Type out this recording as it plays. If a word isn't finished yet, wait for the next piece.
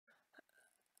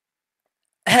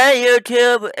Hey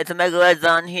YouTube, it's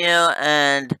Megalodon here,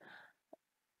 and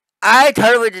I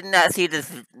totally did not see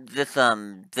this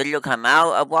video come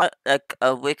out like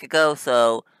a week ago,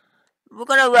 so we're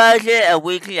gonna watch it a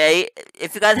week late.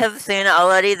 If you guys haven't seen it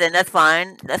already, then that's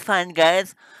fine. That's fine,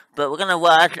 guys. But we're gonna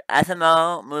watch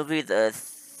SML Movie The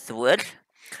Switch.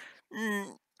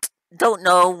 Mm, don't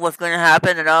know what's gonna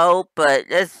happen at all, but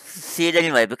let's see it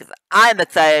anyway because I'm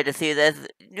excited to see this.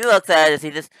 You're excited to see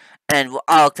this, and we're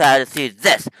all excited to see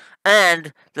this.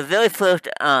 And the very first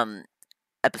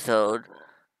episode,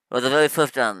 or the very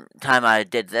first time I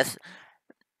did this,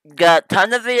 got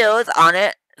tons of videos on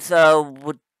it. So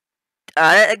we'll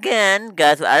add it again,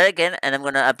 guys. We'll add it again, and I'm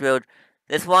gonna upload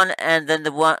this one and then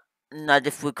the one I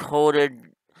just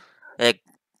recorded like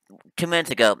 2 minutes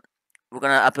ago. We're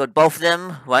gonna upload both of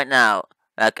them right now.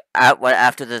 Like right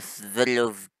after this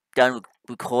video's done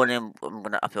recording, I'm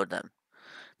gonna upload them.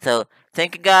 So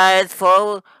thank you guys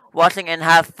for watching and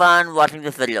have fun watching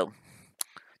this video.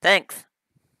 Thanks.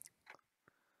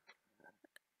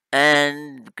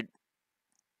 And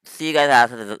see you guys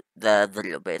after the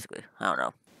video, basically. I don't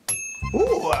know.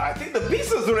 Ooh, I think the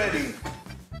pizza's ready.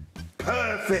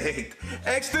 Perfect.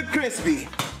 Extra crispy.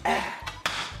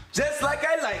 Just like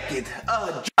I like it.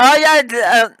 Oh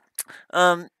yeah,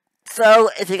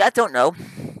 so if you guys don't know,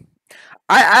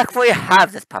 I actually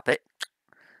have this puppet.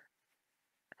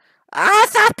 I'm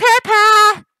the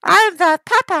pepper! I'm the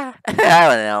pepper! I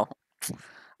don't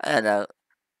know.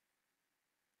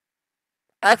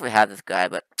 I actually have this guy,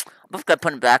 but I'm just gonna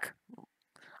put him back.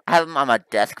 I have him on my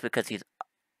desk because he's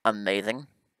amazing.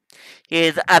 He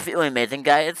is absolutely amazing,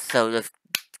 guys, so just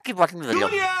keep watching the video.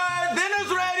 Junior,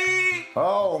 dinner's ready!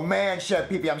 Oh man, Chef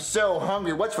Pee Pee, I'm so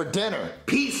hungry. What's for dinner?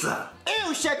 Pizza.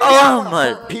 Ew, Chef Pee Pee, Oh I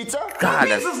my burnt pizza? God,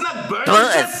 My pizza's not burnt, burnt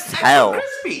it's as just hell. extra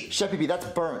crispy. Chef Pee Pee, that's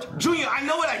burnt. Junior, I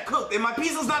know what I cooked, and my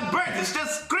pizza's not burnt, it's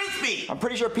just crispy. I'm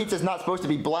pretty sure pizza's not supposed to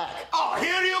be black. Oh,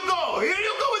 here you go. Here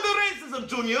you go with the racism,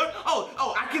 Junior.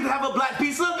 Oh, I can have a black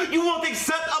pizza? You won't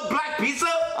accept a black pizza?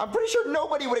 I'm pretty sure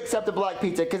nobody would accept a black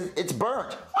pizza because it's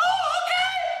burnt. Oh,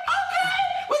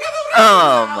 okay. We got the Oh,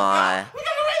 racists in the house. my. We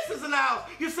got the racists in the house.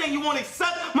 You're saying you won't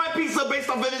accept my pizza based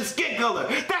off of its skin color.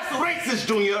 That's racist,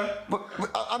 Junior. But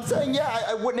I'm saying, yeah,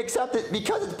 I wouldn't accept it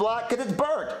because it's black, because it's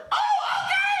burnt. Oh,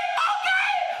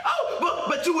 okay. Oh,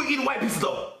 but you were eating white pizza,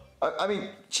 though. I mean,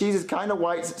 cheese is kind of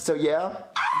white, so yeah. Okay.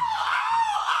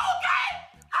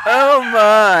 Oh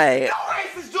my! No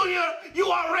racist, Junior. You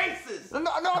are racist.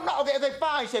 No, I'm not. Okay,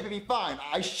 fine, Chef Pee Pee, fine.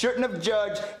 I shouldn't have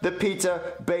judged the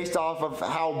pizza based off of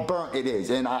how burnt it is,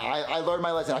 and I learned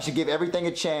my lesson. I should give everything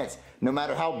a chance, no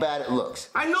matter how bad it looks.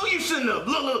 I know you shouldn't have.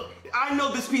 Look. I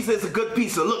know this pizza is a good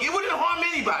pizza. Look, it wouldn't harm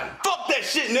anybody. Fuck that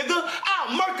shit, nigga.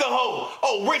 I'll murk a hoe.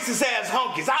 Oh, racist ass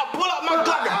honkies. I'll pull out my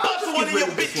Glock and bust one in your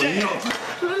bitch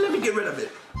ass. Let me get rid of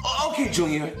it. Okay,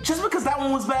 Junior. Just because that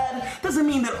one was bad doesn't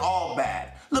mean they're all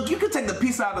bad. Look, you can take the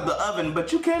pizza out of the oven,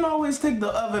 but you can't always take the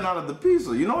oven out of the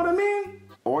pizza. You know what I mean?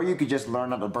 Or you could just learn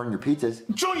not to burn your pizzas.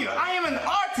 Junior, I am an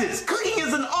artist. Cooking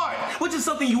is an art, which is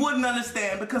something you wouldn't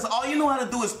understand because all you know how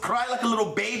to do is cry like a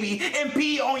little baby and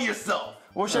pee on yourself.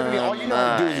 Well, Chef Pee Pee, all you know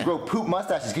how to do is grow poop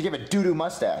mustaches because you have a doo-doo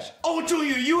mustache. Oh,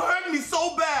 Junior, you hurt me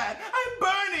so bad. I'm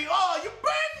burning. Oh, you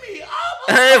burned me. Oh,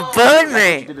 It burned What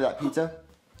you me! did to that pizza?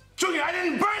 Junior, I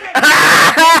didn't burn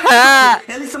that.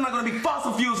 At least I'm not going to be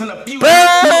fossil fuels in a few Burned!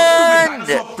 years.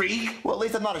 You dinosaur freak. Well, at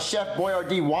least I'm not a Chef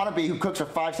Boyardee wannabe who cooks for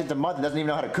 5 cents a month and doesn't even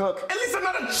know how to cook. At least I'm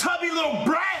not a chubby little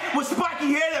brat with spiky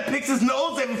hair that picks his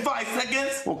nose every 5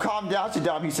 seconds. Well, calm down,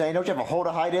 Saddam Hussein. Don't you have a hole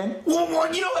to hide in?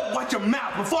 Well, you know what? Watch your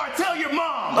mouth before I tell your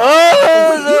mom.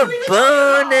 Oh, they're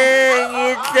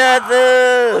burning each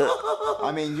other!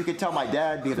 I mean, you can tell my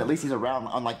dad because at least he's around,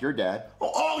 unlike your dad.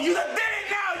 Oh, you done did it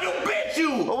now, you bitch, you.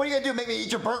 Well, what are you gonna do? Make me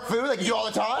eat your burnt food like you do all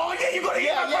the time? Oh, yeah, you gonna eat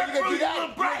my Yeah, burnt you gonna fruit, do that? you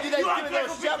little brat. You gonna do that? You Give me a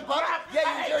little chef puppet?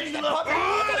 Yeah, you dirty little puppet.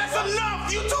 That's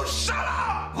enough. You two shut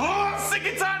up. Oh, I'm sick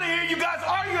and tired of hearing you guys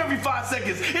argue every 5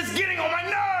 seconds. It's getting on my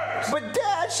nerves. But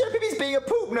Dad, Chef Pee Pee's being a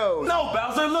poop nose. No,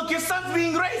 Bowser, look, your son's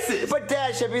being racist. But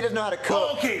Dad, Chef Pee Pee doesn't know how to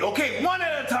cook. Okay, one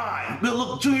at a time.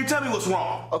 Look, Junior, tell me what's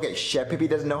wrong. Okay, Chef Pee Pee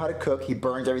doesn't know how to cook. He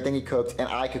burns everything he cooks, and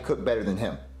I could cook better than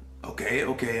him.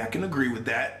 Okay, I can agree with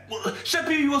that. Well, Chef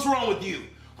Pee Pee, what's wrong with you?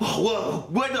 Well,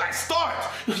 where do I start?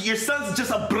 Your son's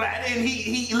just a brat and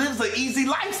he lives an easy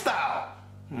lifestyle.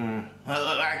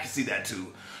 I can see that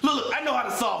too. Look, I know how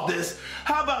to solve this.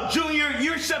 How about Junior,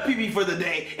 you're Chef Pee Pee for the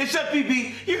day, and Chef Pee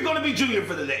Pee, you're gonna be Junior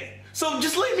for the day. So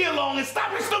just leave me alone and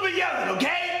stop your stupid yelling,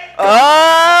 okay?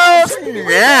 Oh,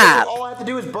 snap! All I have to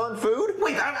do is burn food?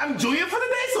 Wait, I'm Junior for the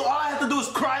day, so all I have to do is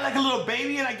cry like a little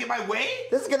baby and I get my way?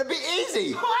 This is gonna be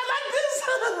easy. Oh, I like this.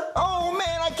 Oh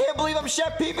man, I can't believe I'm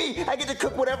Chef Pee Pee. I get to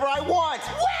cook whatever I want.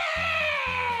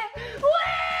 Wah!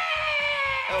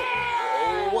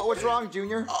 What's wrong,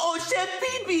 Junior? Oh, Chef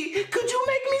Pee-Pee, could you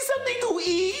make me something to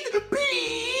eat,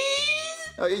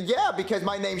 please? Yeah, because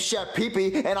my name's Chef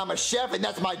Pee-Pee, and I'm a chef, and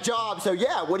that's my job. So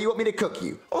yeah, what do you want me to cook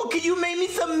you? Oh, can you make me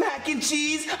some mac and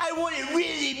cheese? I want it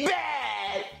really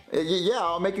bad. Yeah,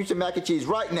 I'll make you some mac and cheese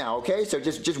right now. Okay, so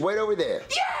just wait over there.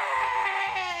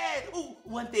 Yeah! Ooh,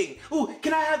 one thing. Ooh,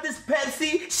 can I have this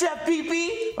Pepsi, Chef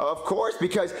Pee-Pee? Of course,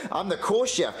 because I'm the cool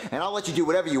chef, and I'll let you do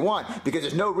whatever you want, because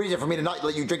there's no reason for me to not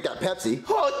let you drink that Pepsi.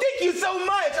 Oh, thank you so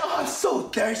much. Oh, I'm so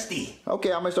thirsty.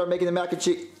 Okay, I'm gonna start making the mac and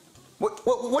cheese. What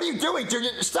are you doing,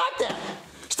 Junior? Stop that!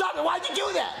 Stop it! Why'd you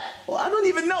do that? Well, I don't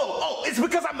even know. Oh, it's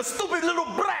because I'm a stupid little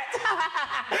brat.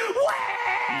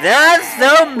 That's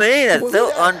so mean. That's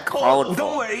so uncalled Oh, for.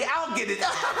 don't worry, I'll get it.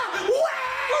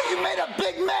 Oh, you made a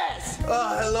big mess!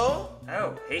 Hello?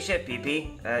 Oh, hey, Chef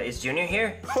Pee-Pee. Is Junior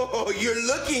here? Oh, you're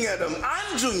looking at him.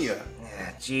 I'm Junior.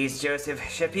 Jeez, Joseph.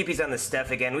 Chef Pee-Pee's on the stuff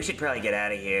again. We should probably get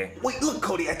out of here. Wait, look,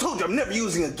 Cody, I told you I'm never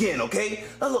using again, okay?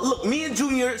 Look, me and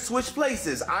Junior switched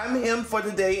places. I'm him for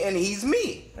today, and he's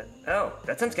me. Oh,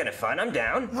 that sounds kind of fun. I'm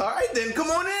down. All right, then, come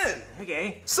on in.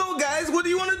 Okay. So, guys, what do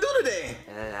you want to do today?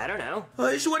 I don't know.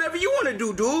 It's whatever you want to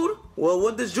do, dude. Well,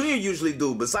 what does Junior usually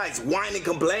do besides whine and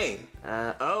complain?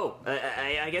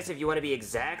 I guess if you want to be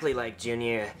exactly like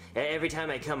Junior, every time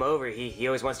I come over, he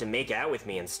always wants to make out with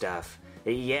me and stuff.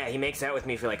 Yeah, he makes out with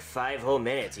me for like 5 whole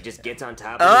minutes. He just gets on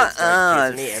top of me and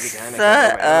starts kissing me every time I come over.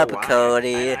 Shut up,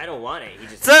 Cody. I don't want it. He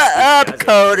just Shut up, does it.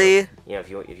 Cody. You know,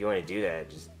 if you want to do that,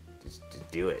 just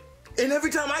do it. And every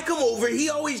time I come over,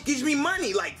 he always gives me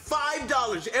money, like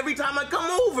 $5 every time I come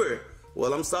over.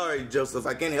 Well, I'm sorry, Joseph.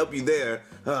 I can't help you there.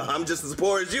 I'm just as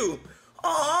poor as you.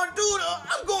 Aw, dude,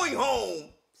 I'm going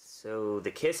home. So the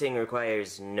kissing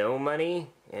requires no money,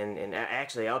 and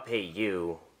actually I'll pay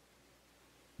you.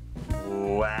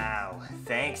 Wow,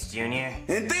 thanks, Junior.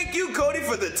 And thank you, Cody,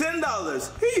 for the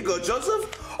 $10. Here you go, Joseph.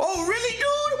 Oh, really,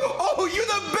 dude? Oh, you're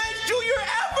the best Junior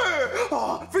ever.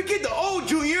 Oh, forget the old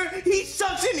Junior. He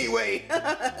sucks anyway.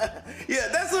 Yeah,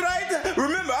 that's right.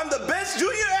 Remember, I'm the best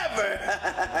Junior ever.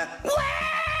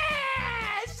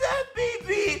 Chef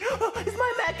Pee-Pee, is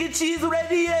my mac and cheese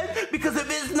ready yet? Because if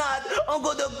it's not, I'm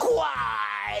gonna cry.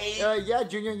 Yeah,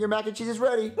 Junior, your mac and cheese is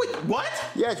ready. Wait, what?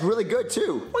 Yeah, it's really good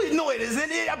too. Wait, no, it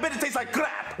isn't. I bet it tastes like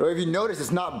crap. Or if you notice,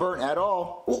 it's not burnt at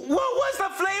all. What's the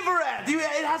flavor at?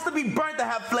 It has to be burnt to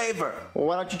have flavor. Well,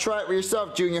 why don't you try it for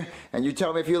yourself, Junior, and you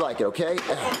tell me if you like it, okay?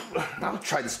 I'll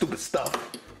try the stupid stuff.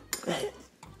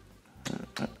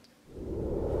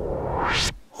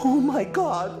 Oh my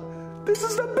God, this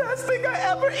is the best thing I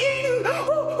ever eaten.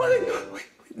 Oh, wait.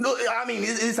 No, I mean,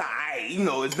 it's alright. You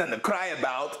know, it's nothing to cry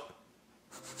about.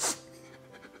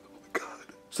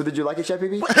 So did you like it, Chef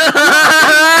Pee-Pee? Look, it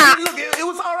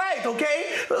was alright,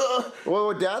 okay?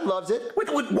 Well, Dad loves it. What?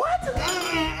 Sweet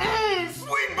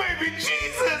baby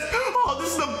Jesus! Oh,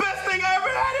 this is the best thing I ever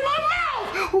had in my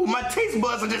mouth! Oh, my taste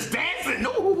buds are just dancing.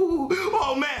 Ooh.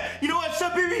 Oh, man. You know what,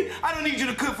 Chef Pee-Pee? I don't need you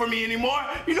to cook for me anymore.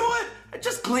 You know what?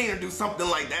 Just clean or do something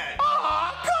like that.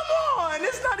 Oh, come on!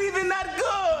 It's not even that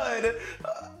good!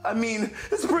 I mean,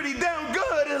 it's pretty damn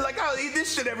good. Like, I'll eat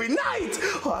this shit every night.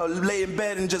 Oh, I'll lay in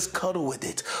bed and just cuddle with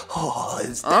it. Oh,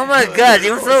 it's Oh my good. God,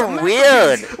 you're so It's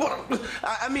weird. well,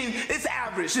 I mean, it's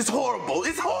average. It's horrible.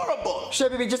 It's horrible.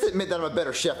 Chef Pee-Pee, just admit that I'm a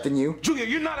better chef than you. Junior,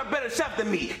 you're not a better chef than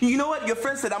me. You know what? Your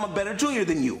friend said I'm a better Junior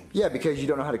than you. Yeah, because you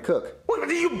don't know how to cook. What,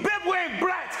 you bed-wearing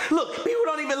brats? Look, people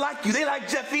don't even like you. They like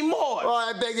Jeffy more. Well,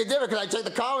 I beg to differ because I checked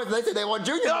the comments and they said they want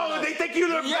Junior. No, they think you're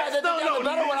the Yeah, best. they think I'm the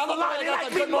better one. I'm the lie. one They that got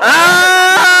like the me good more. one.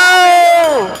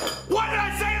 Oh! What did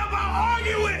I say about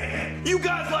arguing? You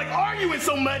guys like arguing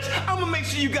so much, I'm gonna make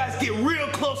sure you guys get real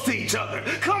close to each other.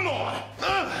 Come on.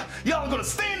 Y'all are gonna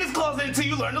stay in this closet until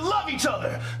you learn to love each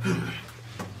other.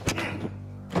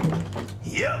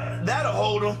 Yep, that'll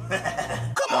hold them.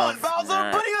 Come on,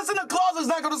 Bowser. Putting us in the closet's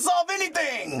not gonna solve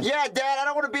anything. Yeah, Dad, I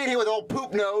don't want to be in here with old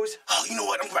poop nose. Oh, you know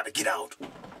what? I'm about to get out.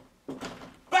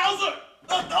 Bowser!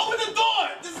 Open the door!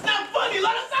 This is not funny!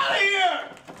 Let us out of here!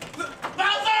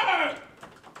 Bowser!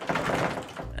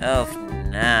 Oh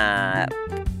snap.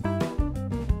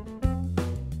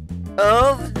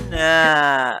 Oh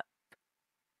snap.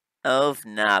 Oh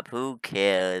snap, who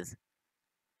cares?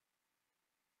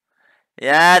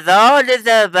 Yeah, it's all just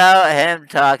about him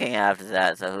talking after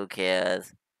that, so who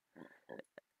cares?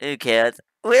 Who cares?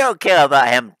 We don't care about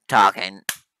him talking.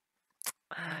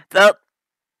 So,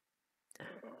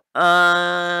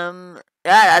 yeah,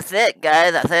 that's it,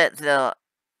 guys. That's it. So,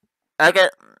 okay,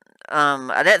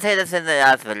 I didn't say this in the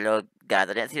last video, guys.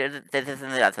 I didn't say this in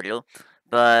the last video,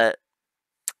 but,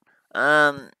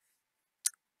 I'll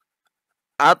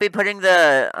be putting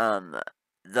the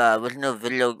original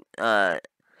video,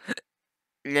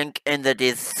 link in the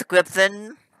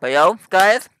description below,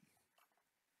 guys.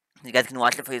 You guys can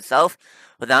watch it for yourself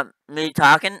without me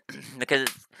talking, because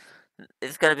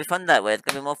it's gonna be fun that way. It's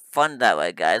gonna be more fun that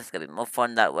way, guys. It's gonna be more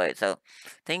fun that way. So,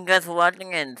 thank you guys for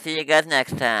watching, and see you guys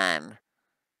next time.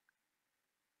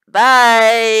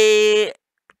 Bye!